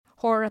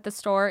Horror at the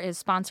Store is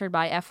sponsored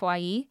by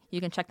FYE. You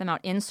can check them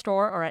out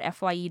in-store or at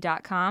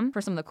fye.com for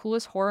some of the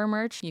coolest horror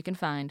merch you can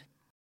find.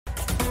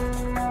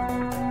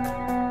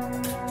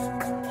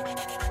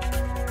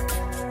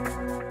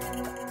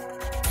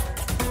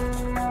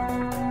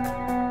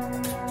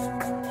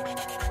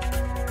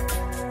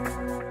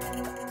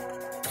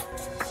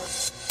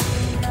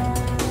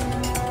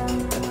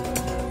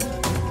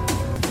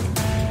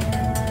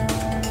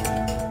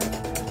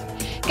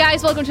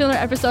 Guys, welcome to another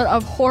episode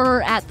of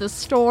Horror at the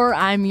Store.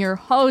 I'm your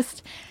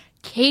host,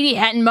 Katie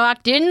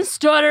Hettenbach. Didn't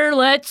stutter.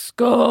 Let's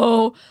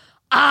go.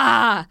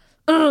 Let's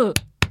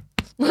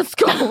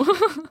go.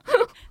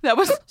 That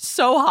was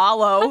so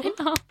hollow. I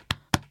know.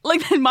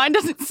 Like, mine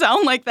doesn't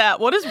sound like that.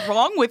 What is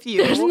wrong with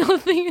you? There's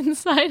nothing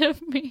inside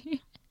of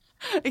me.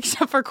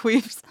 Except for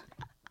queefs.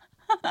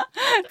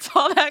 It's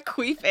all that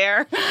queef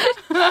air.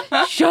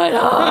 Shut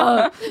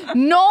up.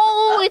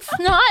 No, it's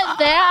not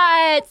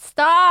that.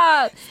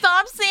 Stop.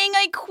 Stop saying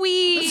I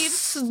queef.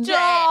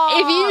 Stop.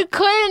 If you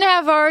couldn't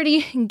have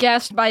already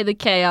guessed by the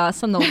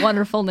chaos and the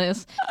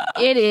wonderfulness,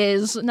 it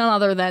is none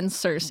other than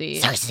Circe.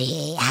 Circe.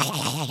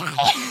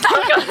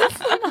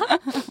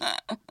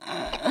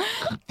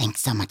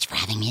 Thanks so much for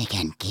having me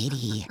again,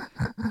 Katie.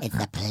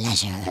 It's a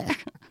pleasure.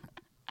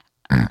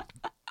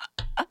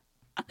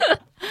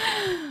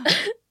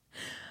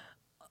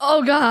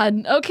 Oh,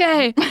 God.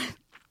 Okay.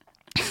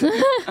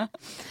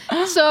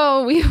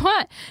 So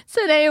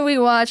today we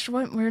watched,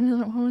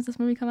 when was this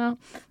movie come out?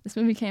 This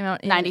movie came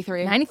out in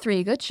 93.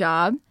 93. Good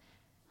job.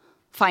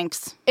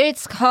 Thanks.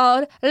 It's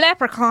called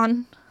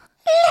Leprechaun.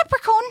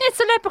 Leprechaun. It's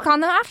a leprechaun.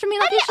 They're after me,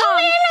 Lucky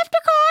Charms.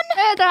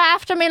 Leprechaun. They're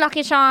after me,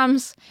 Lucky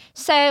Charms.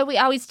 So we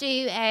always do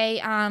a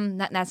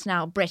that's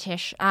now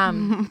British.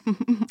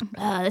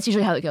 That's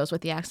usually how it goes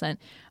with the accent.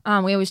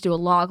 We always do a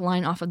log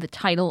line off of the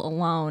title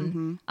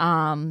alone.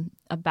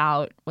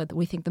 About what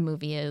we think the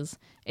movie is.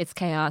 It's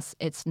chaos.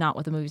 It's not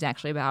what the movie's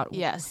actually about.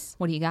 Yes.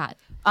 What do you got?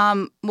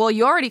 Well,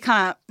 you already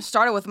kind of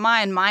started with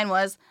mine. Mine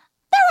was,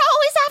 they're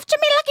always after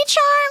me, Lucky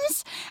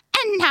Charms,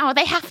 and now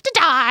they have to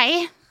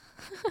die.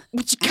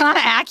 Which is kind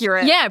of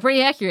accurate. Yeah,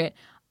 pretty accurate.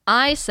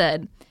 I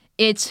said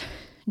it's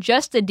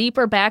just a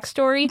deeper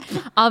backstory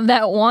of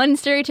that one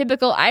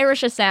stereotypical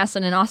Irish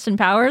assassin in Austin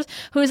Powers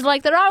who's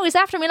like, they're always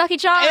after me, Lucky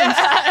Charms.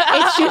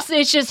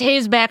 It's just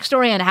his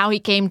backstory and how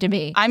he came to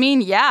be. I mean,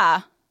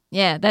 yeah.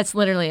 Yeah, that's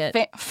literally it.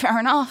 Fair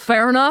enough.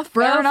 Fair enough,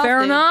 bro. Fair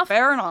enough.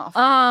 Fair enough.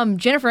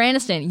 Jennifer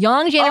Aniston,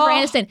 young Jennifer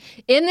Aniston.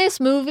 In this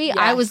movie, Yes.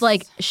 I was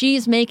like,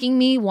 she's making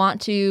me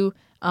want to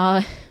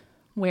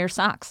wear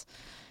socks.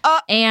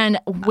 And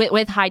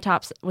with high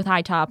top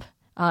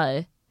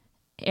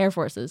Air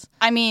Forces.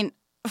 I mean,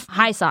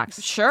 High socks.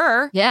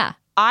 sure. Yeah.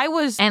 I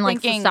was And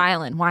like thinking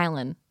styling,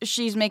 whiling.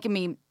 she's making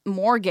me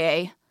more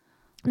gay.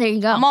 There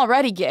you go. I'm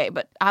already gay,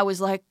 but I was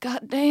like,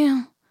 God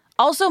damn.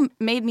 Also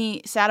made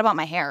me sad about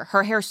my hair.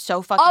 Her hair's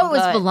so fucking Oh, it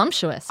was good.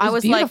 voluptuous. It was I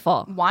was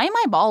beautiful. like, why am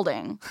I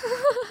balding?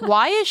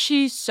 Why is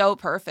she so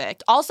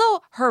perfect? Also,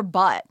 her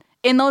butt.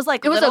 In those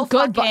like it was little a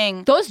good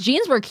fucking... Those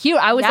jeans were cute.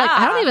 I was like,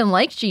 I don't Yeah. even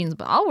like jeans,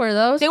 but I'll wear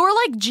those. They were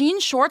like jean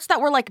shorts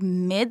that were like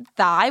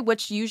mid-thigh,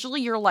 which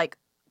usually you're like,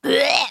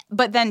 bleh.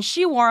 But then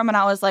she wore them and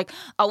I was like,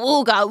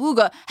 awooga,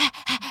 wooga.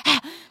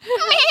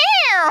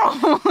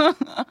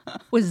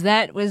 Was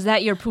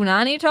that your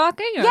punani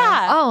talking? Or?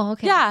 Yeah. Oh,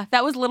 okay. Yeah,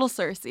 that was little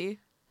Circe. Is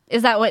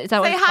that what Say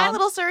it's hi, called?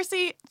 little Circe.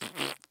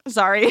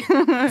 Sorry.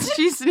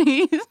 She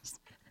sneezed.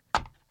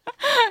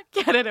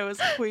 Get it? It was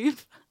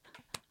queef.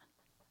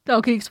 Oh,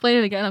 can you explain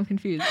it again? I'm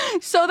confused.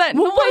 So that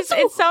noise,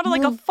 it sounded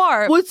like a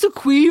fart. What's a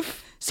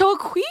queef? So a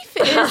queef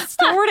is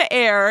stored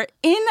air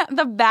in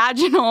the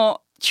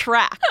vaginal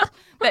tract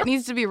that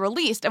needs to be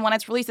released. And when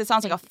it's released, it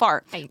sounds like a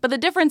fart. Right. But the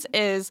difference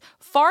is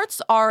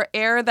farts are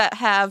air that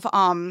have...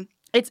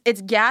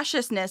 It's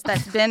gaseousness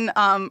that's been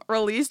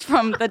released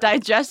from the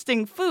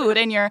digesting food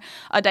in your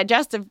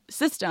digestive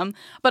system.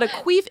 But a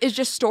queef is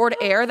just stored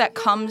air that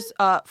comes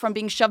from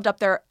being shoved up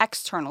there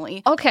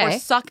externally. Okay. Or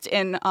sucked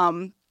in,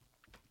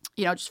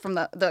 just from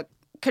the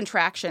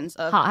contractions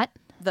of Hot.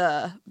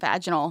 the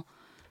vaginal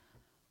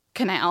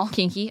canal.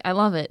 Kinky. I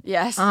love it.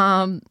 Yes.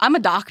 I'm a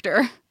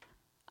doctor.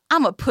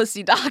 I'm a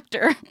pussy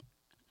doctor.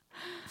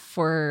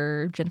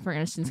 For Jennifer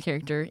Aniston's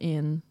character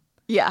in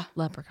Yeah.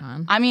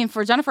 Leprechaun. I mean,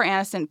 for Jennifer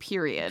Aniston,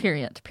 period.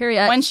 Period.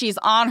 When she's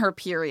on her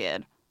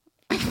period.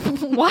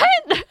 What?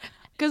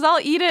 Because I'll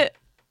eat it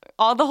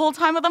the whole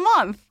time of the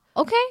month.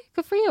 Okay,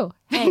 good for you.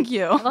 Thank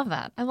you. I love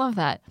that. I love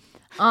that.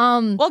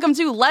 Welcome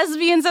to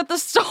Lesbians at the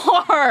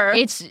Store.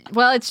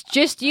 It's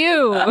just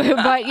you,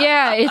 but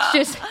yeah, it's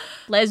just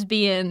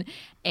lesbian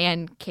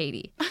and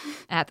Katie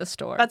at the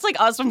store. That's like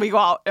us when we go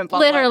out in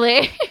public.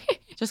 Literally.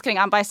 Just kidding.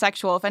 I'm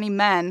bisexual. If any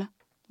men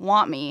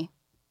want me,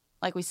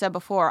 like we said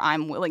before,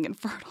 I'm willing and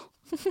fertile.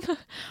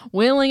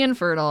 Willing and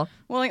fertile.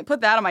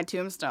 Put that on my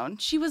tombstone.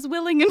 She was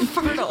willing and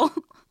fertile.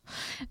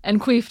 And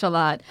queefed a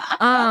lot.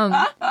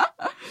 A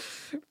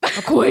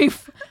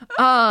queef.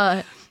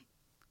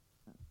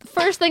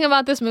 First thing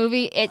about this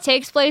movie, it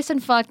takes place in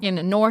fucking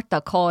North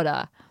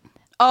Dakota.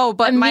 Oh,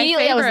 but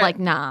Immediately, I was like,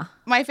 nah.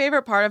 My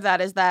favorite part of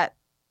that is that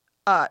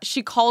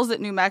she calls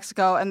it New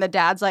Mexico, and the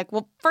dad's like,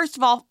 well, first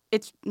of all,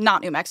 it's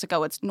not New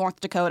Mexico, it's North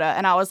Dakota.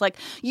 And I was like,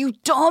 you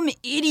dumb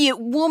idiot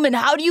woman,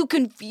 how do you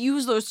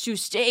confuse those two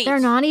states? They're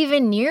not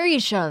even near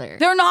each other.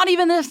 They're not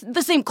even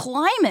the same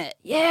climate.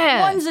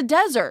 Yeah. One's a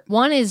desert.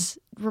 One is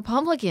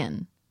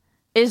Republican.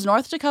 Is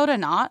North Dakota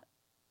not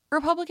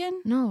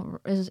Republican? No,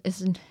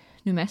 is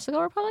New Mexico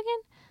Republican?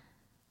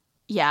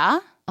 Yeah.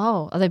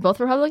 Oh, are they both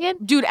Republican?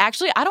 Dude,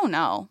 actually, I don't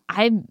know.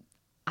 I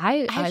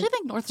I actually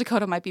think North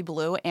Dakota might be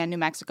blue and New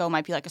Mexico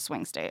might be like a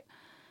swing state.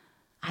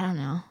 I don't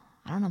know.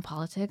 I don't know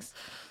politics.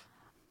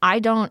 I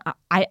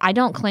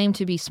don't claim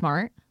to be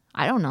smart.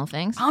 I don't know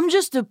things. I'm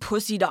just a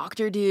pussy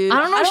doctor, dude.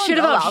 I don't know shit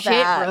about shit,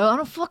 that. bro. I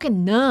don't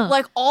fucking know.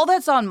 Like, all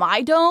that's on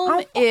my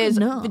dome is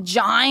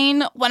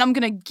vagine, when I'm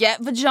gonna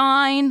get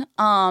vagine.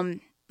 I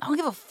don't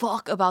give a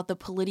fuck about the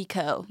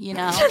Politico, you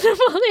know?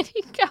 The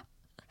Politico.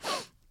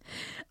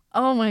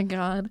 Oh, my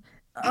God.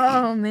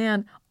 Oh,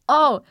 man.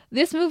 Oh,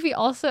 this movie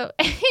also,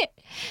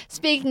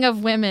 speaking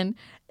of women,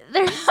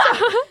 there's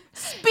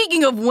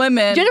Speaking of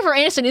women. Jennifer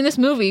Aniston in this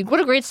movie. What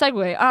a great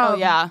segue. Oh,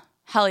 yeah.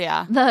 Hell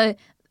yeah.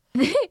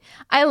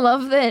 I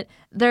love that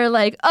they're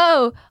like,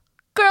 oh,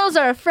 girls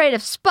are afraid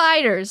of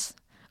spiders.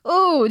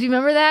 Oh, do you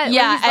remember that?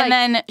 Yeah, and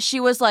then she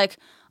was like,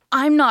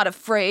 I'm not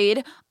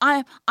afraid.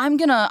 I'm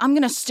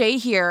gonna stay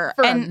here.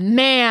 For and a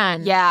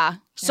man. Yeah.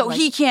 So like,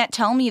 he can't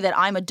tell me that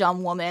I'm a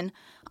dumb woman.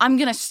 I'm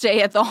gonna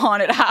stay at the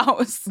haunted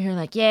house. You're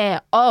like,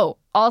 yeah. Oh,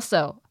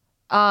 also,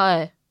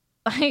 I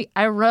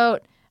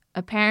wrote,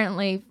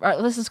 apparently,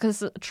 this is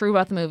because it's true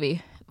about the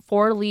movie,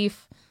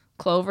 4-leaf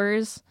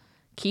clovers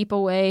keep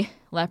away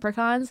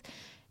leprechauns.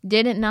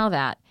 Didn't know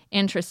that.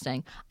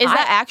 Interesting. Is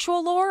that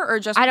actual lore or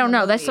just? I don't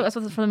know. Movie? That's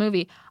what's for the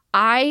movie.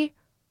 I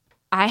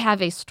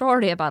have a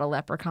story about a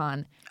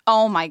leprechaun.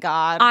 Oh my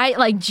God.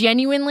 I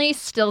genuinely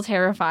still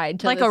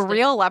terrified to like this a day.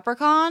 real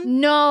leprechaun?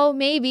 No,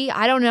 maybe.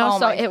 I don't know. Oh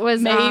so my- it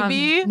was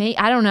maybe?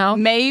 I don't know.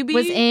 Maybe?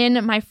 Was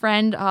in my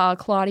friend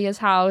Claudia's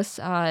house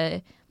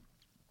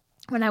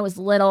when I was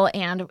little,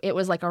 and it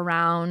was like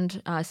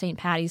around St.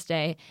 Patty's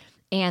Day,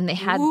 and they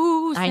had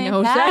Ooh, I St.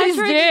 know Patrick's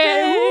St.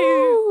 Day.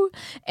 Woo!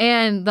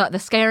 And the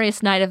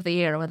scariest night of the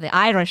year when the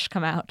Irish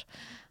come out.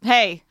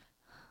 Hey,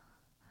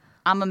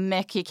 I'm a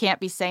Mick. You can't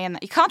be saying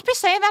that. You can't be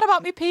saying that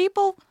about me,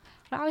 people.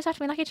 I always have to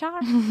be Lucky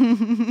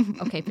Charm.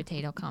 Okay,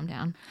 potato, calm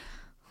down.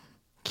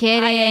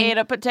 Kidding. I ate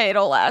a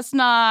potato last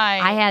night.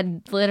 I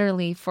had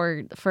literally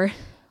for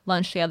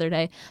lunch the other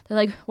day. They're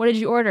like, "What did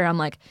you order?" I'm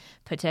like,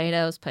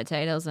 "Potatoes,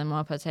 potatoes, and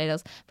more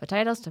potatoes.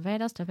 Potatoes,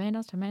 tomatoes,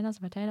 tomatoes, tomatoes,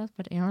 potatoes."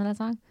 But you remember that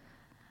song?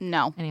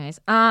 No.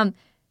 Anyways,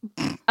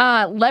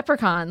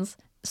 leprechauns.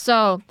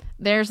 So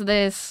there's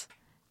this,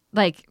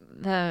 like,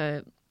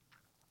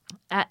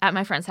 at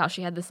my friend's house,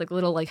 she had this like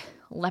little like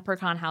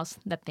leprechaun house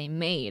that they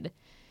made.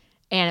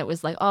 And it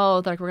was like,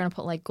 oh, like we're going to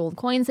put like gold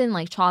coins in,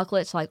 like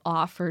chocolate to like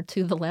offer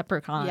to the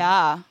leprechaun.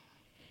 Yeah.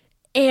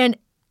 And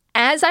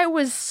as I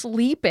was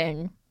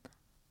sleeping,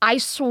 I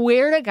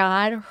swear to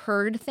God,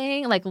 heard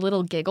like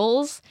little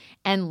giggles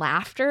and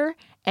laughter,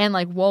 and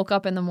like woke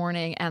up in the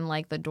morning and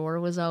like the door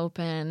was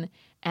open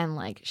and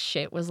like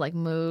shit was like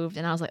moved.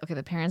 And I was like, okay,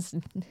 the parents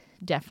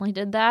definitely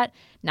did that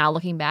now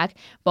looking back.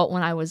 But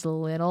when I was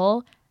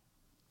little,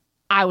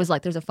 I was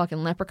like, there's a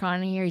fucking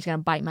leprechaun in here. He's going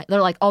to bite my...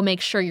 They're like, oh, make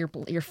sure your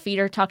feet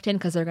are tucked in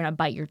because they're going to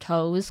bite your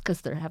toes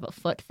because they have a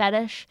foot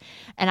fetish.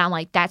 And I'm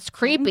like, that's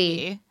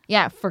creepy.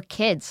 Yeah, for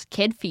kids.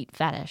 Kid feet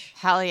fetish.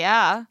 Hell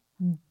yeah.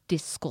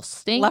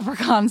 Disgusting.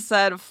 Leprechaun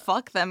said,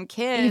 fuck them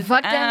kids. You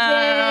fuck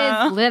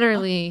them kids.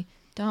 Literally.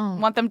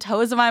 Don't. Want them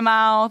toes in my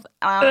mouth.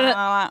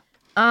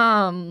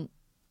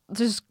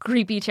 Just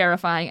creepy,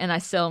 terrifying. And I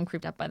still am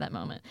creeped up by that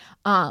moment.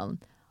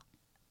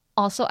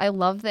 Also, I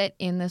love that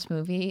in this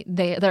movie,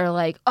 they're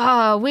like,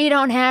 oh, we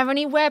don't have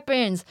any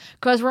weapons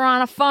because we're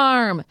on a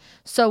farm.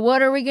 So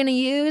what are we going to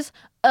use?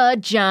 A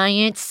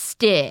giant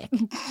stick.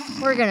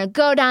 We're going to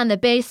go down the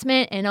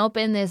basement and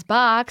open this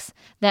box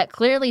that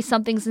clearly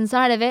something's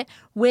inside of it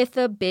with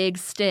a big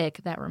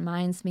stick. That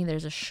reminds me,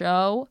 there's a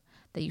show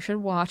that you should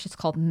watch. It's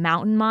called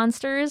Mountain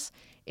Monsters.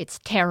 It's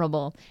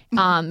terrible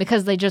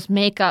because they just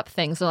make up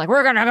things. They're like,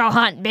 we're going to go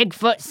hunt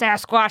Bigfoot,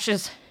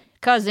 Sasquatch's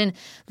cousin,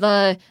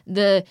 the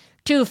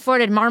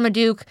 2-footed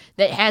Marmaduke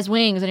that has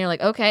wings. And you're like,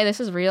 okay, this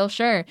is real,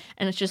 sure.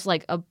 And it's just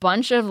like a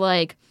bunch of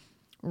like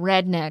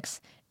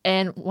rednecks.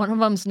 And one of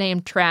them's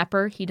named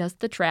Trapper. He does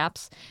the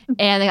traps.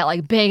 And they got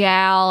like Big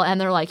Al.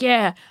 And they're like,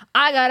 yeah,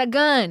 I got a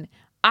gun.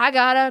 I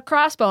got a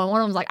crossbow. And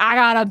one of them's like, I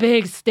got a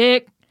big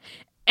stick.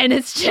 And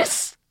it's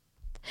just,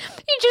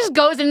 he just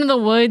goes into the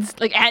woods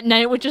like at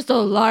night with just a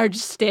large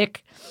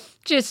stick.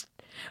 Just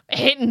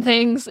hitting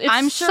things. It's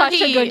I'm sure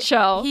such a good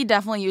show. He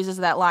definitely uses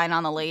that line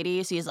on the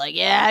ladies. He's like,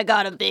 yeah, I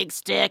got a big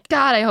stick.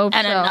 God, I hope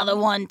and so. another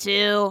one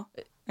too.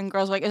 And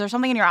girls are like, is there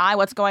something in your eye?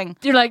 What's going?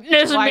 You're like,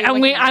 listen, Why are you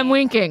I'm winking at I'm me?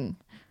 winking.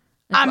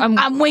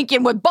 I'm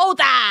winking with both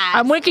eyes.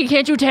 I'm winking,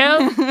 can't you tell?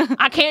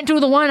 I can't do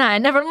the one eye. I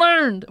never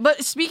learned.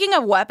 But speaking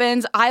of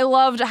weapons, I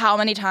loved how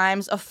many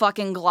times a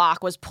fucking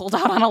Glock was pulled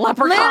out on a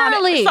leprechaun.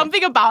 Literally.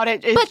 Something about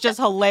it is just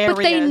hilarious.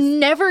 But they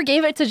never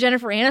gave it to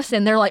Jennifer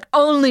Aniston. They're like,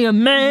 only a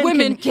man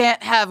Women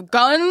can't have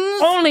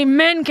guns. Only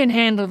men can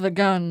handle the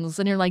guns.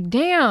 And you're like,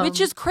 damn.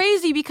 Which is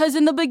crazy because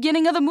in the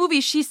beginning of the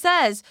movie, she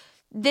says,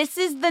 this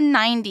is the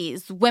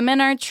 90s.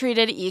 Women are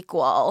treated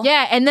equal.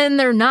 Yeah, and then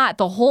they're not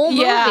the whole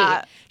movie.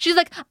 Yeah. She's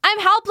like, I'm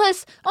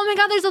helpless. Oh my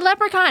God, there's a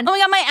leprechaun. Oh my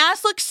God, my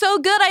ass looks so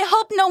good. I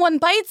hope no one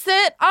bites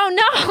it.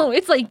 Oh no.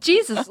 It's like,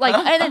 Jesus. Like,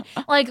 and then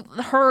like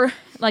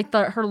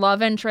her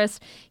love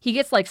interest, he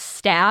gets like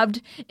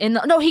stabbed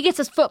he gets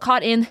his foot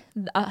caught in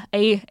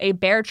a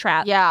bear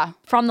trap. Yeah.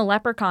 From the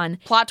leprechaun.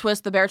 Plot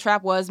twist, the bear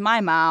trap was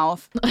my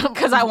mouth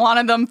because I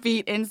wanted them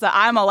feet inside.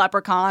 I'm a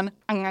leprechaun.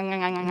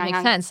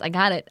 Makes sense. I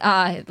got it.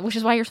 Which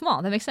is why you're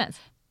small. That makes sense.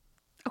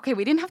 Okay,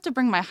 we didn't have to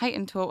bring my height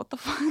into it. What the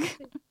fuck?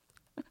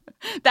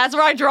 That's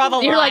where I draw the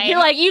line. You're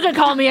like, you can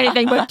call me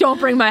anything, but don't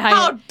bring my height.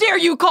 How dare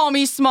you call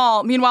me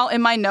small? Meanwhile,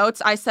 in my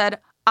notes, I said,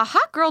 a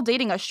hot girl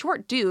dating a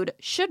short dude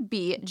should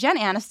be Jen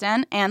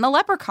Aniston and the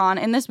leprechaun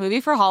in this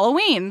movie for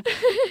Halloween.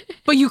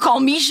 But you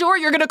call me short?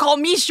 You're going to call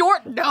me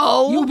short?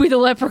 No. You be the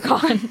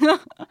leprechaun.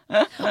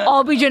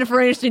 I'll be Jennifer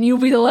Aniston. You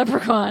be the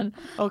leprechaun.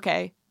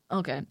 Okay.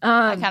 Okay.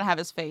 I kind of have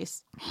his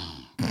face. Do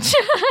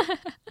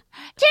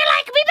you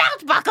like me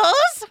belt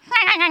buckles?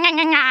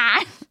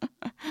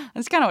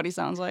 That's kind of what he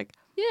sounds like.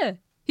 Yeah.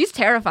 He's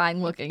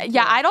terrifying looking.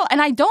 Yeah,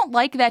 I don't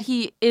like that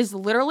he is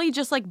literally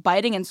just like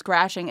biting and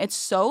scratching. It's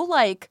so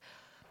like...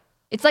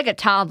 It's like a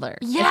toddler.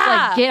 Yeah. It's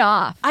like, get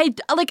off.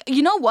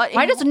 You know what?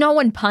 Why does no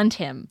one punt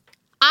him?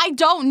 I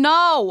don't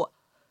know.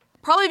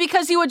 Probably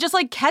because he would just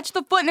like catch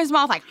the foot in his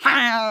mouth like,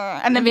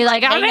 and then Be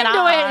like, I'm into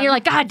it. And you're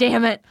like, God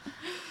damn it.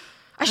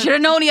 I should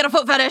have known he had a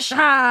foot fetish.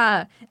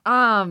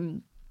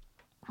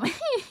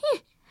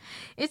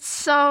 It's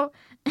so...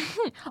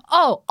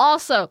 Oh,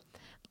 also,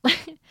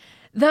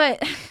 the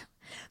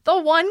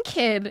one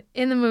kid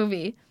in the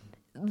movie,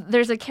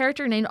 there's a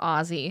character named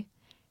Ozzy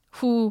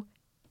who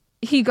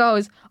he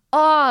goes,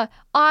 oh,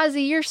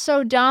 Ozzy, you're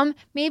so dumb.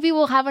 Maybe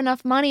we'll have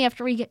enough money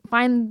after we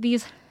find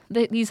these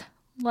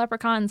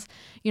leprechauns,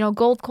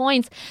 gold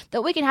coins,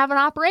 that we can have an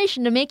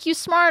operation to make you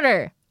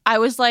smarter. I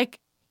was like,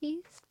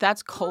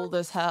 that's cold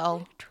as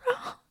hell.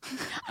 I'm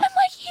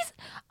like,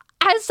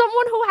 as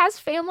someone who has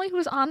family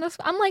who's on this,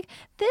 I'm like,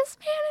 this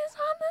man is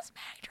on the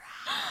spectrum.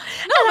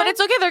 No, but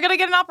it's okay. They're going to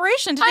get an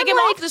operation to take him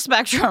off the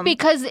spectrum.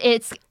 Because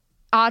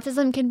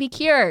autism can be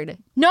cured.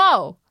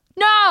 No.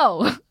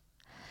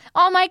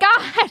 Oh my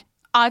God.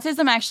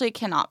 Autism actually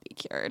cannot be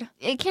cured.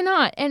 It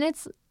cannot. And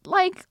it's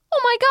like,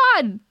 oh my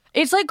God.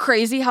 It's like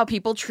crazy how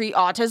people treat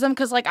autism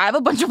because like I have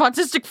a bunch of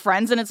autistic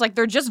friends and it's like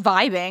they're just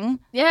vibing.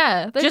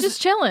 Yeah, they're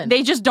just chilling.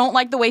 They just don't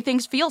like the way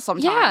things feel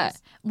sometimes. Yeah.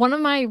 One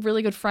of my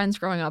really good friends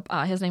growing up,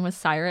 his name was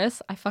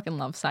Cyrus. I fucking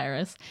love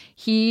Cyrus.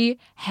 He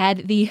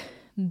had the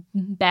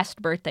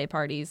best birthday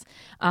parties.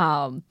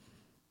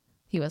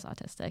 He was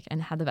autistic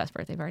and had the best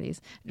birthday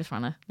parties. I just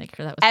want to make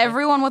sure that was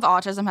everyone with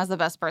autism has the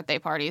best birthday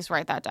parties.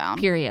 Write that down.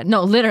 Period.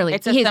 No, literally.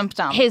 It's a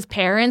symptom. His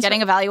parents...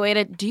 Getting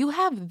evaluated. Do you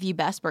have the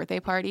best birthday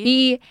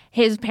party?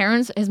 His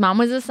parents... His mom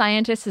was a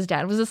scientist. His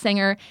dad was a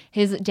singer.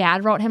 His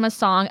dad wrote him a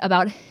song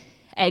about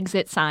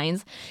exit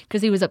signs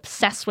because he was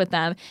obsessed with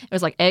them. It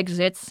was like,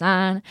 exit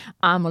sign.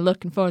 I'm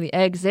looking for the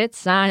exit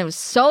sign. It was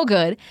so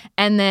good.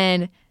 And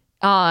then...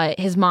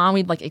 his mom,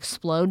 we'd like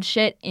explode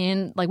shit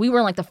in, like we were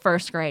in like the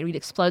first grade, we'd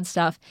explode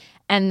stuff,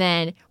 and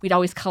then we'd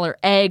always color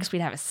eggs,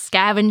 we'd have a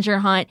scavenger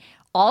hunt.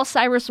 All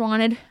Cyrus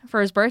wanted for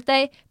his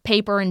birthday,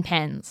 paper and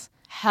pens.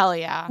 Hell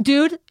yeah.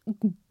 Dude,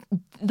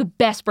 the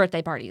best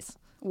birthday parties.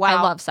 Wow.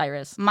 I love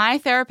Cyrus. My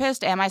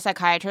therapist and my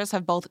psychiatrist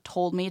have both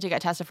told me to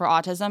get tested for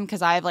autism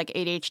because I have like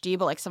ADHD,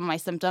 but like some of my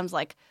symptoms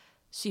like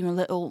seem a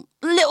little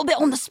bit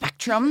on the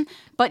spectrum.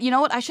 But you know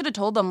what? I should have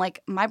told them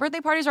like my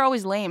birthday parties are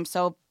always lame,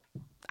 so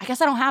I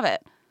guess I don't have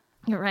it.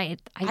 You're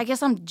right. I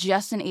guess I'm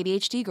just an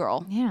ADHD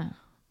girl. Yeah.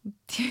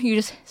 You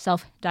just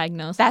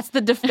self-diagnose. That's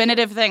the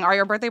definitive thing. Are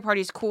your birthday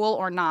parties cool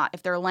or not?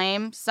 If they're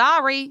lame,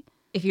 sorry.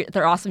 If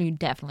they're awesome, you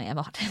definitely have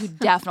autism. You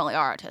definitely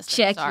are autistic.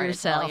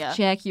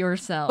 Check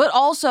yourself. But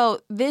also,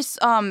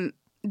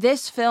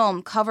 this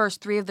film covers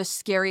 3 of the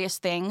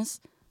scariest things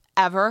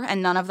ever,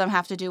 and none of them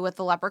have to do with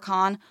the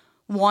leprechaun.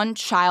 1,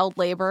 child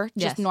labor,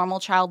 just normal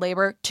child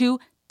labor. 2,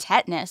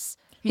 tetanus.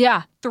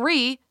 Yeah.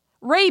 3,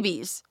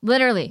 rabies.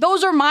 Literally.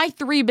 Those are my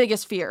 3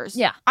 biggest fears.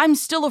 Yeah. I'm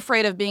still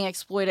afraid of being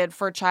exploited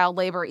for child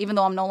labor, even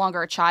though I'm no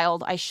longer a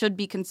child. I should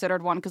be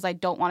considered one because I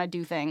don't want to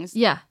do things.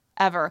 Yeah.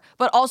 Ever.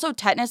 But also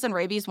tetanus and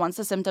rabies, once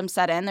the symptoms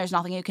set in, there's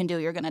nothing you can do.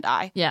 You're going to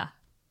die. Yeah.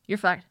 You're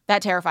fucked.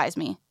 That terrifies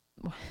me.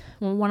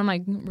 Well, one of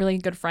my really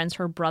good friends,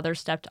 her brother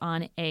stepped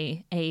on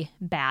a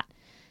bat.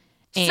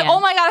 Oh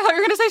my God, I thought you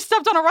were going to say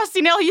stepped on a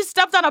rusty nail. He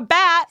stepped on a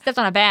bat. Stepped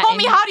on a bat.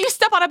 Homie, how do you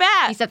step on a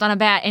bat? He stepped on a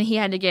bat and he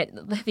had to get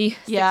the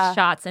 6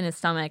 shots in his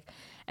stomach.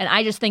 And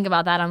I just think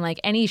about that. I'm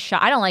like, any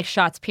shot. I don't like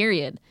shots,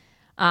 period.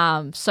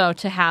 So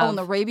to have... Oh, and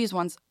the rabies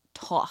ones,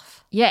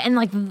 tough. Yeah, and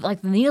like the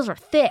needles are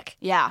thick.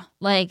 Yeah,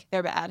 Like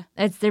they're bad.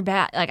 they're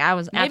bad. Like I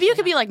was Maybe you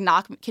could be like,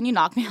 can you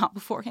knock me out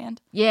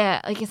beforehand?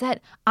 Yeah, like is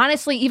that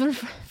honestly even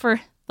for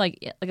like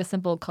a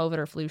simple COVID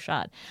or flu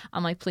shot?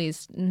 I'm like,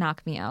 please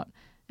knock me out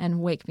and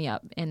wake me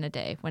up in a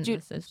day when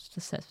the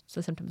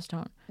symptoms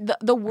don't.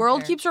 The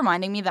world keeps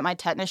reminding me that my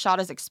tetanus shot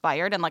is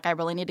expired and like I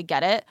really need to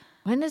get it.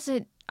 When does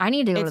it? I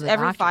need to go to the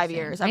every doctor 5 soon.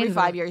 years. I need Every to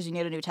go 5 years you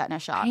need a new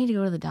tetanus shot. I need to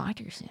go to the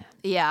doctor soon.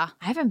 Yeah.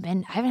 I haven't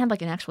had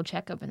like an actual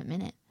checkup in a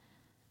minute.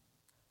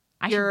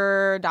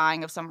 You're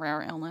dying of some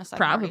rare illness. I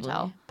can already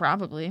tell.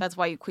 Probably. That's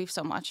why you queef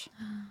so much.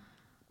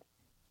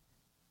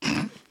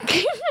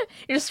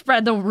 You just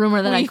spread the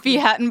rumor that Queefy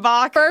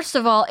Hettenbach. First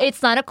of all,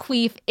 it's not a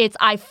queef. It's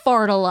I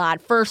fart a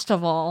lot. First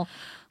of all,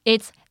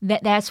 it's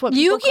that's what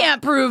You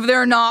can't prove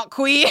they're not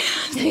queef.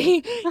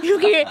 you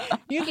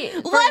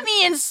can't. Let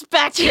me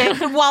inspect it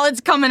while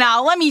it's coming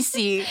out. Let me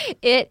see.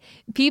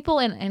 People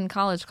in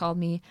college called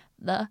me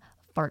the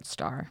fart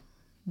star.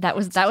 That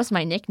was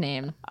my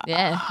nickname.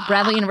 Yeah,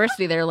 Bradley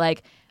University. They're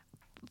like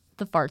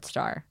the fart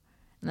star,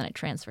 and then I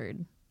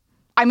transferred.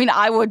 I mean,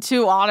 I would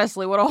too.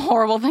 Honestly, what a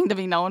horrible thing to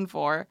be known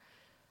for.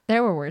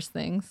 There were worse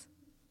things.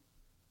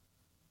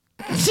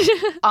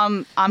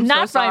 I'm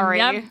not so sorry.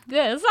 Yeah,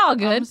 it's all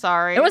good. I'm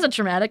sorry. It wasn't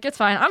traumatic. It's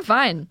fine. I'm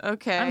fine.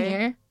 Okay. I'm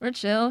here. We're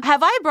chill.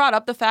 Have I brought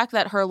up the fact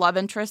that her love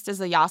interest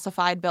is a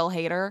yassified Bill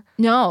Hader?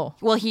 No.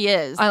 Well, he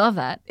is. I love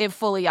that. It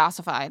fully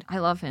yassified. I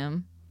love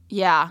him.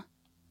 Yeah.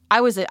 I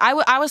was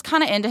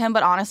kind of into him,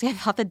 but honestly, I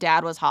thought the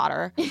dad was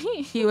hotter.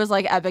 He was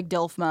like epic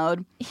DILF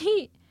mode.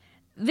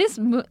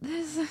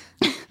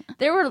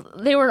 They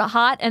were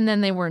hot and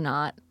then they were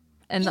not.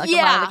 And like a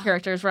lot of the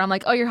characters where I'm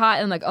like, oh, you're hot,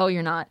 and I'm like, oh,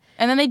 you're not.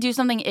 And then they do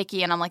something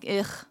icky, and I'm like,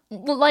 ugh.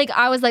 Like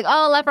I was like,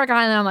 oh, leprechaun,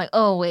 and then I'm like,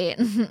 oh, wait,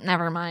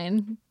 never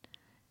mind.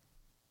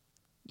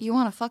 You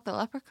want to fuck the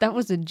leprechaun? That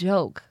was a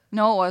joke.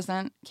 No, it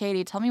wasn't.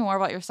 Katie, tell me more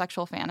about your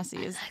sexual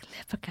fantasies. I like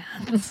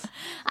leprechauns.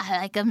 I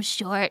like them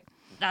short.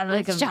 I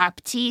like a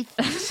Sharp teeth.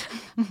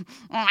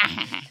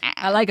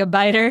 I like a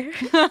biter.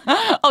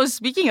 Oh,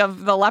 speaking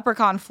of the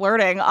leprechaun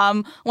flirting,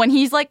 when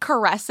he's like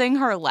caressing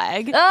her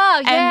leg.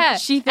 Oh yeah,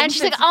 and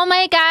she's like, oh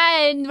my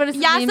god, what is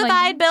his name? Yassified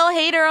Like, Bill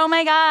Hader. Oh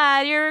my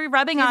god, you're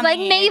rubbing on like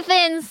me.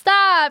 Nathan,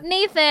 stop,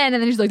 Nathan, and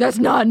then she's like, that's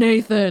not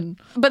Nathan.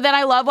 But then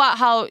I love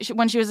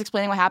when she was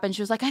explaining what happened,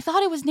 she was like, I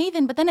thought it was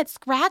Nathan, but then it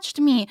scratched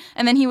me,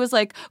 and then he was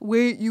like,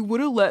 wait, you would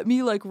have let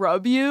me like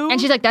rub you?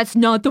 And she's like, that's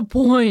not the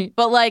point.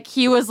 But like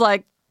he was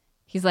like.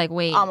 He's like,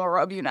 wait. I'm gonna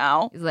rub you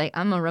now. He's like,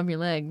 I'm gonna rub your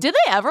leg. Did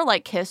they ever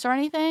like kiss or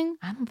anything?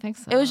 I don't think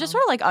so. It was just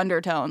sort of like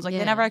undertones. Like they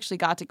Yeah. never actually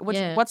got to.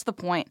 What's the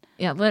point?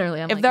 Yeah,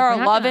 literally. I'm If like, there we're are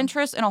not love gonna-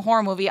 interests in a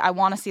horror movie, I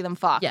want to see them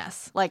fuck.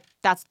 Yes. Like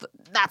that's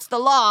the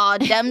law.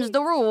 Them's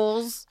the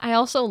rules. I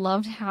also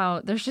loved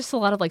how there's just a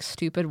lot of like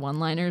stupid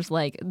one-liners.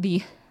 Like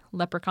the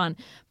leprechaun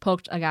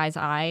poked a guy's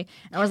eye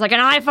and was like,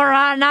 an eye for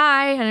an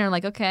eye, and they're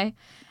like, okay.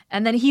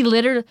 And then he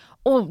literally,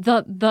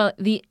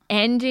 the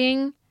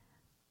ending.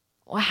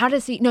 How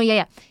does he? No,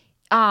 yeah.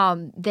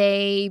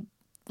 They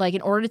like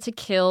in order to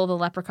kill the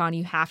leprechaun,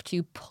 you have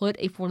to put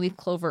a 4-leaf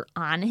clover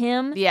on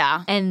him.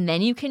 Yeah. And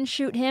then you can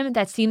shoot him.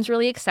 That seems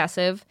really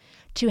excessive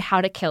to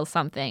how to kill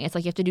something. It's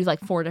like you have to do like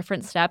 4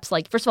 different steps.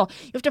 Like, first of all,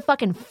 you have to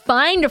fucking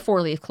find a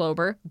 4-leaf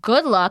clover.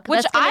 Good luck.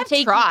 Which I've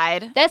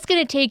tried. That's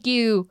gonna take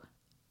you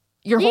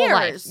your whole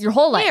life. Your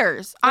whole life.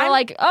 Years. You're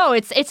like, oh,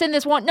 it's in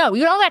this one. No,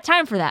 you don't have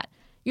time for that.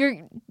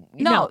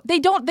 No, they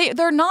don't.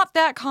 They're not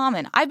that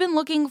common. I've been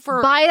looking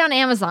for buy it on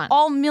Amazon.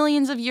 all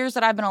millions of years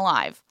that I've been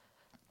alive.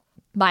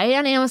 Buy it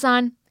on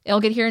Amazon. It'll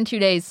get here in 2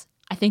 days.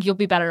 I think you'll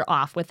be better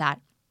off with that.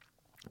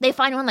 They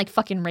find one like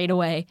fucking right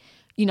away.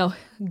 You know,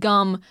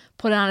 gum,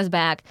 put it on his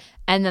back,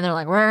 and then they're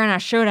like, we're gonna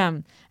shoot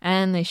him.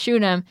 And they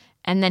shoot him,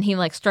 and then he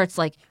like starts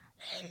like,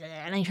 and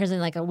then he turns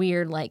into like a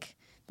weird like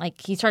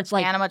he starts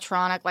like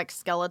animatronic like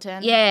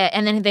skeleton. Yeah,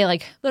 and then they're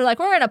like, we're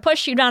gonna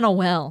push you down a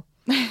well.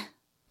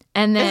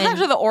 And then it's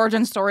actually the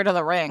origin story to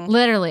the ring.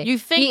 Literally, you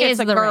think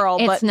it's a girl,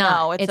 but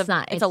no, it's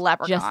not. It's a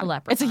leprechaun. Just a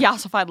leprechaun. It's a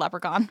yassified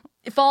leprechaun.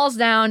 It falls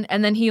down,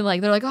 and then they're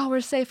like, oh,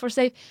 we're safe.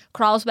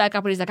 Crawls back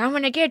up, and he's like, I'm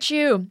gonna get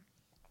you.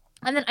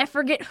 And then I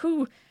forget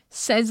who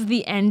says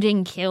the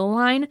ending kill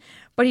line,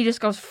 but he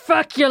just goes,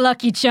 fuck your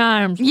Lucky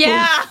Charms.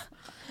 Yeah. Poof.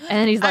 And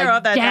then he's like, I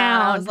wrote that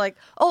down. I down. was like,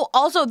 oh,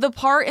 also the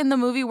part in the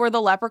movie where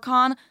the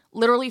leprechaun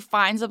literally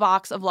finds a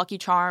box of Lucky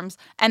Charms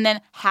and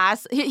then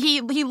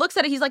he looks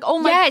at it. He's like, oh,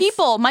 my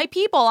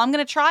people, I'm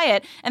going to try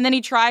it. And then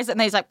he tries it and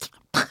then he's like,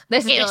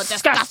 this is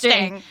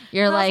disgusting.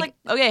 You're and I like,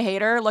 was okay,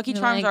 hater. Lucky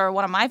Charms are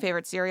one of my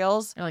favorite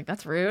cereals. You're like,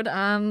 that's rude.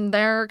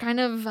 They're kind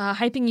of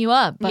hyping you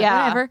up, but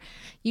whatever.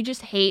 You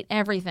just hate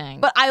everything.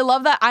 But I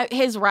love that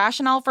his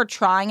rationale for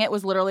trying it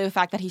was literally the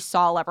fact that he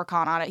saw a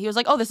leprechaun on it. He was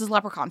like, oh, this is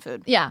leprechaun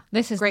food. Yeah,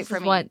 this is great for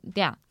me.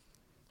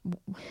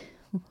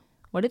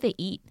 What did they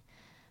eat?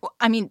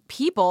 I mean,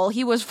 people.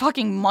 He was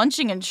fucking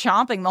munching and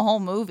chomping the whole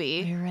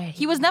movie. You're right.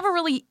 He was never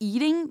really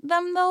eating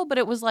them though, but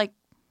it was like,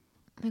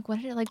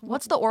 what did it like?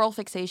 What's the oral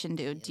fixation,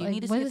 dude? Do you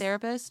need to see a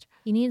therapist?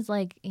 He needs some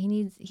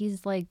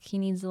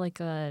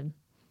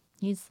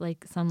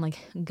like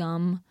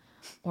gum,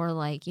 or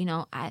like, you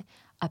know,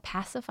 a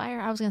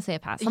pacifier. I was gonna say a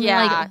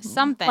pacifier.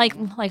 Something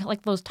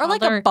like those or toddler,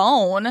 like a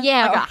bone.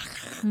 Yeah,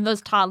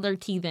 those toddler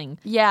teething.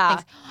 Yeah,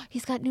 things.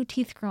 He's got new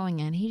teeth growing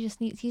in. He's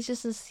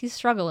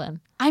struggling.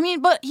 I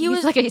mean, but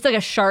he's like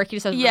a shark. He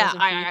just has rows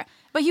of teeth.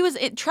 But he was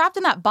trapped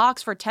in that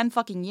box for 10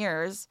 fucking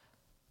years.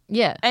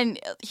 Yeah, and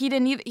he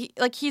didn't need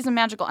he's a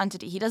magical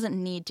entity. He doesn't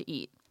need to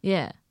eat.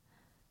 Yeah,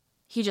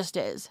 he just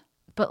is.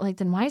 But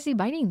then why is he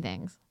biting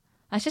things?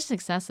 That's just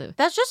excessive.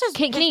 That's just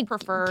his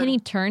preferred. Can he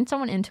turn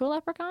someone into a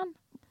leprechaun?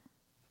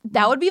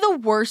 That would be the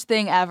worst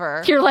thing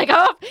ever. You're like,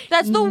 oh,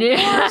 that's the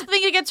worst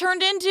thing to get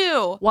turned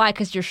into. Why?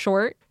 Because you're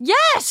short?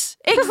 Yes,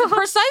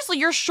 precisely.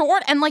 You're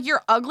short and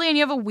you're ugly and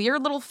you have a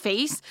weird little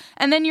face,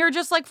 and then you're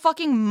just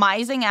fucking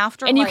mising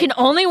after. And you can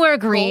only wear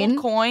green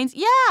gold coins.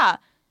 Yeah,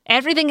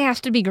 everything has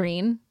to be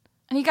green.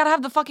 And you gotta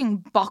have the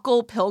fucking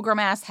buckle pilgrim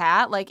ass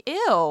hat.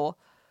 Ew.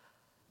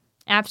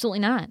 Absolutely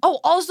not. Oh,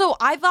 also,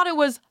 I thought it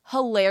was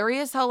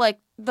hilarious how a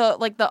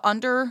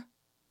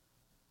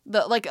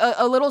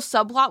little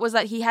subplot was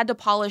that he had to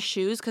polish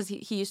shoes because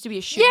he used to be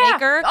a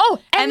shoemaker. Yeah. Oh,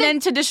 and then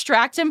to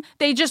distract him,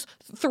 they just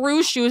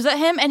threw shoes at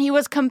him, and he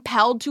was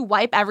compelled to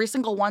wipe every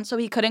single one so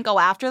he couldn't go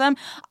after them.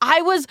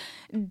 I was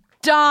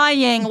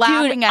dying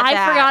laughing at that.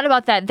 I forgot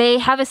about that. They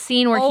have a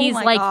scene where he's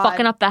God.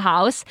 fucking up the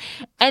house,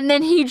 and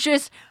then he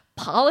just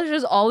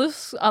polishes all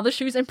the other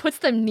shoes and puts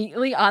them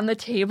neatly on the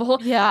table.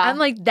 Yeah. I'm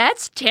like,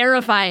 that's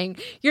terrifying.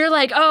 You're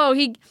like, oh,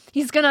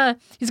 he's gonna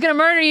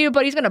murder you,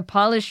 but he's gonna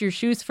polish your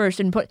shoes first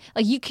and put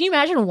can you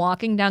imagine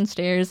walking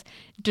downstairs,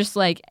 just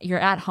you're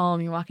at home,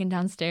 you're walking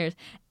downstairs,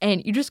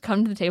 and you just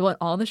come to the table and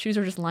all the shoes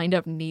are just lined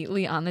up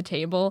neatly on the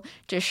table,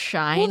 just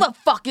shine. Who the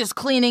fuck is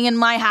cleaning in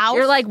my house?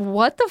 You're like,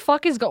 what the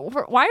fuck is going?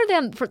 Why are they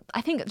on?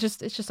 I think it's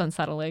just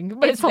unsettling.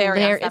 But it's very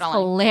hilarious. unsettling. It's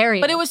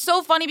hilarious. But it was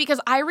so funny because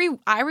I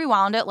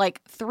rewound it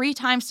 3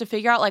 times to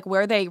figure out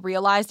where they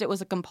realized it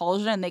was a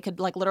compulsion and they could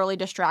literally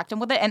distract him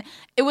with it. And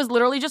it was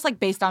literally just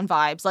based on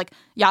vibes.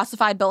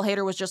 Yassified Bill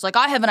Hader was just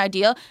I have an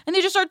idea, and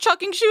they just start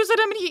chucking shoes at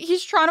him, and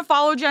he's trying to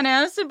follow Jen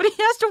Aniston, but he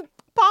has to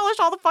polish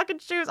all the fucking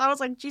shoes. I was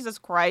like, Jesus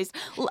Christ.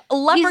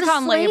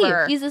 Leprechaun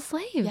labor. He's a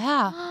slave.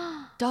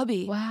 Yeah.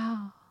 Dubby.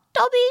 Wow.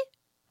 Dubby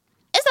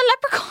is a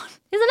leprechaun.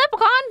 He's a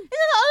leprechaun. He's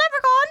a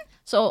leprechaun.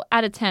 So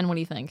out of 10, what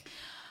do you think?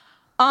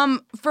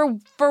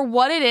 For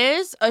what it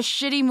is, a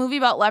shitty movie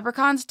about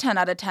leprechauns, 10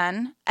 out of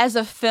 10. As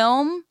a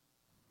film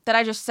that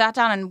I just sat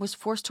down and was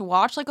forced to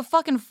watch, a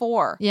fucking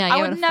 4. Yeah,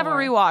 I would never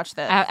rewatch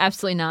this.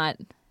 Absolutely not.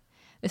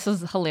 This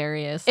was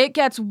hilarious. It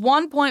gets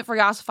 1 point for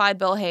Yassified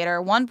Bill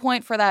Hader, 1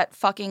 point for that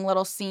fucking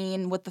little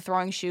scene with the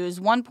throwing shoes,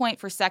 1 point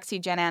for sexy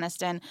Jen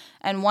Aniston,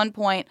 and 1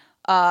 point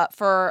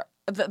for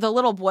the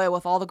little boy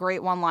with all the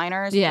great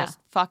one-liners. Yeah. Just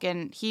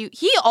fucking, he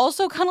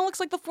also kind of looks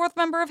like the 4th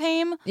member of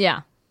Haim.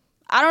 Yeah.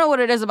 I don't know what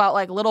it is about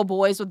little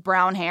boys with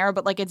brown hair,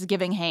 but it's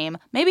giving Haim.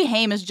 Maybe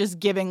Haim is just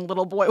giving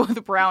little boy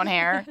with brown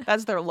hair.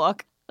 That's their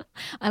look.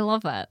 I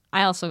love that.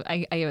 I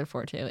give it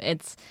 4 too.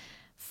 It's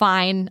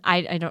fine.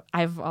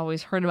 I've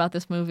always heard about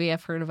this movie.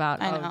 I've heard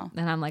about I know.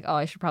 And I'm like, oh,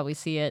 I should probably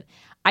see it.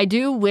 I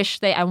do wish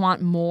I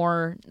want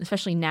more,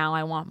 especially now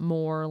I want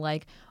more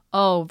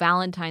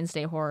Valentine's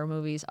Day horror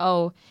movies.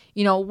 Oh,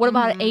 what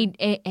about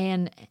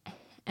an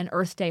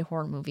Earth Day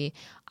horror movie?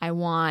 I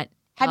want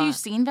Have you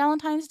seen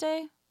Valentine's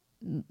Day?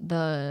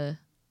 The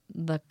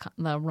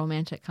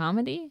romantic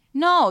comedy?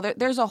 No,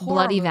 there's a horror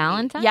Bloody movie.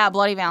 Valentine? Yeah,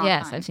 Bloody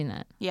Valentine. Yes, I've seen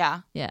that.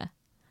 Yeah. Yeah.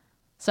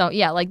 So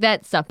yeah,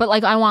 that stuff. But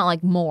I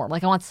want more.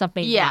 I want stuff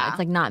made now.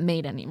 It's not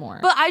made anymore.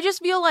 But I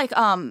just feel like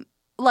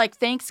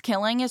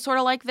Thanksgiving is sort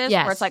of like this,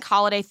 yes. where it's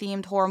holiday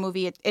themed horror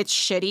movie. It's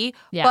shitty.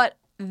 Yeah. But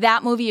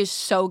that movie is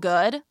so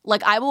good.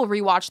 I will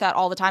rewatch that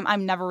all the time.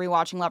 I'm never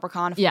rewatching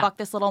Leprechaun. Yeah. Fuck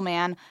this little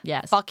man.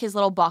 Yes. Fuck his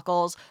little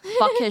buckles.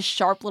 Fuck his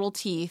sharp little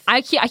teeth.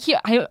 I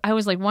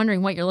was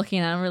wondering what you're looking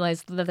at. I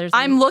realized that there's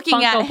I'm looking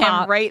Funko at him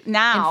Pop right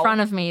now in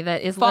front of me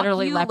that is Fuck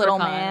literally you, Leprechaun.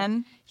 little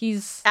man.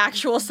 He's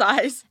Actual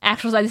size.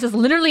 actual size. This is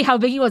literally how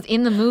big he was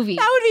in the movie.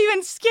 That would be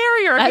even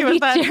scarier if he was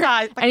that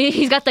size. And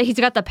he's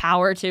got the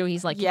power too.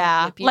 He's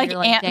Yeah. hippie, Like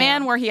you're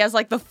Ant-Man, damn. where he has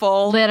the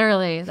full.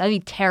 Literally, that'd be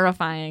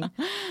terrifying.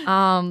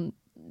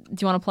 Do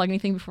you want to plug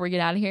anything before we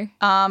get out of here?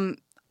 I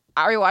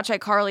Rewatch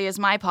iCarly is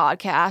my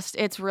podcast.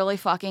 It's really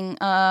fucking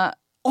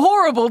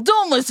horrible.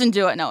 Don't listen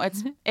to it. No,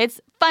 it's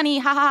funny.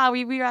 Ha ha ha.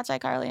 We rewatch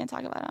iCarly and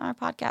talk about it on our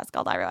podcast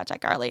called I Rewatch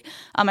iCarly.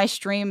 I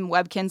stream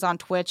Webkins on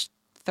Twitch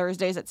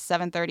Thursdays at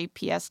 7:30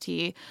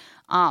 PST.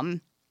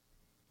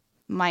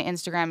 My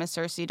Instagram is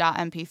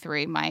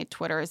circe.mp3. My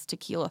Twitter is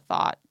tequila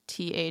thought,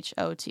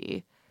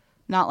 THOT.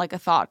 Not like a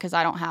thought, because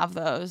I don't have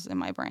those in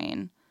my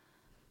brain.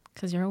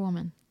 Because you're a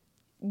woman.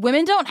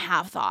 Women don't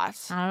have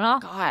thoughts. I don't know.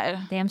 God.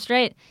 Damn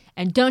straight.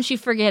 And don't you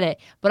forget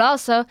it. But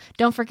also,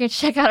 don't forget to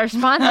check out our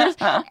sponsors,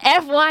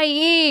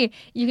 FYE.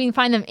 You can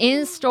find them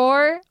in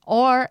store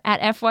or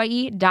at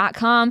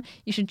FYE.com.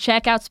 You should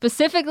check out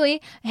specifically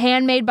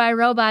Handmade by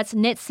Robots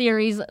knit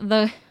series,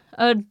 the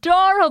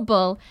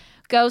adorable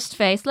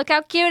Ghostface. Look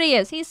how cute he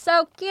is. He's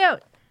so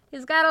cute.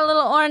 He's got a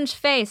little orange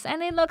face,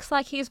 and he looks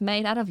like he's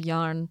made out of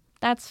yarn.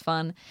 That's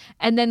fun.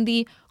 And then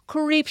the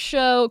Creep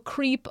Show,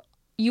 Creep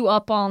You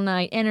Up All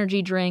Night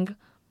energy drink.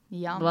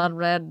 Yum. Blood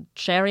red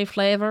cherry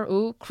flavor.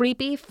 Ooh,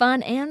 creepy,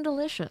 fun, and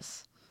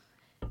delicious.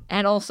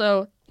 And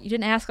also, you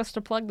didn't ask us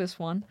to plug this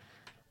one,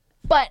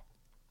 but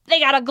they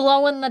got a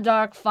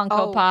glow-in-the-dark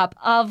Funko Pop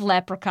of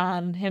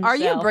Leprechaun himself. Are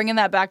you bringing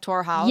that back to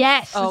our house?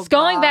 Yes, it's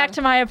going back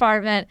to my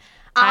apartment.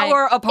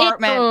 Our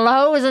apartment. It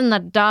glows in the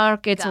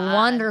dark. It's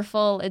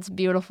wonderful. It's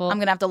beautiful. I'm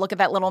going to have to look at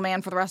that little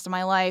man for the rest of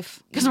my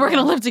life because we're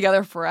going to live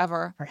together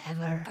forever.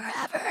 Forever.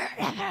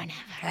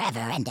 Forever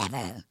and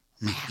ever.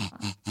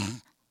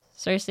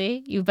 Circe,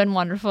 you've been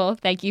wonderful.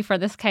 Thank you for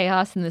this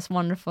chaos and this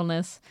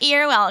wonderfulness.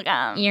 You're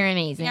welcome. You're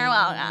amazing. You're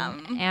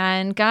welcome.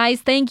 And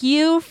guys, thank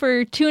you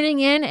for tuning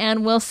in,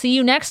 and we'll see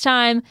you next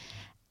time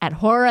at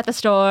Horror at the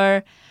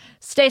Store.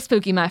 Stay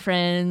spooky, my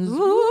friends. Ooh.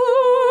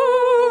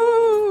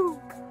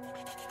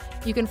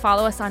 You can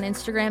follow us on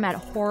Instagram at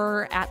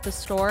Horror at the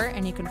Store,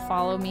 and you can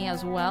follow me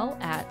as well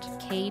at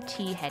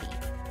KT Hetty.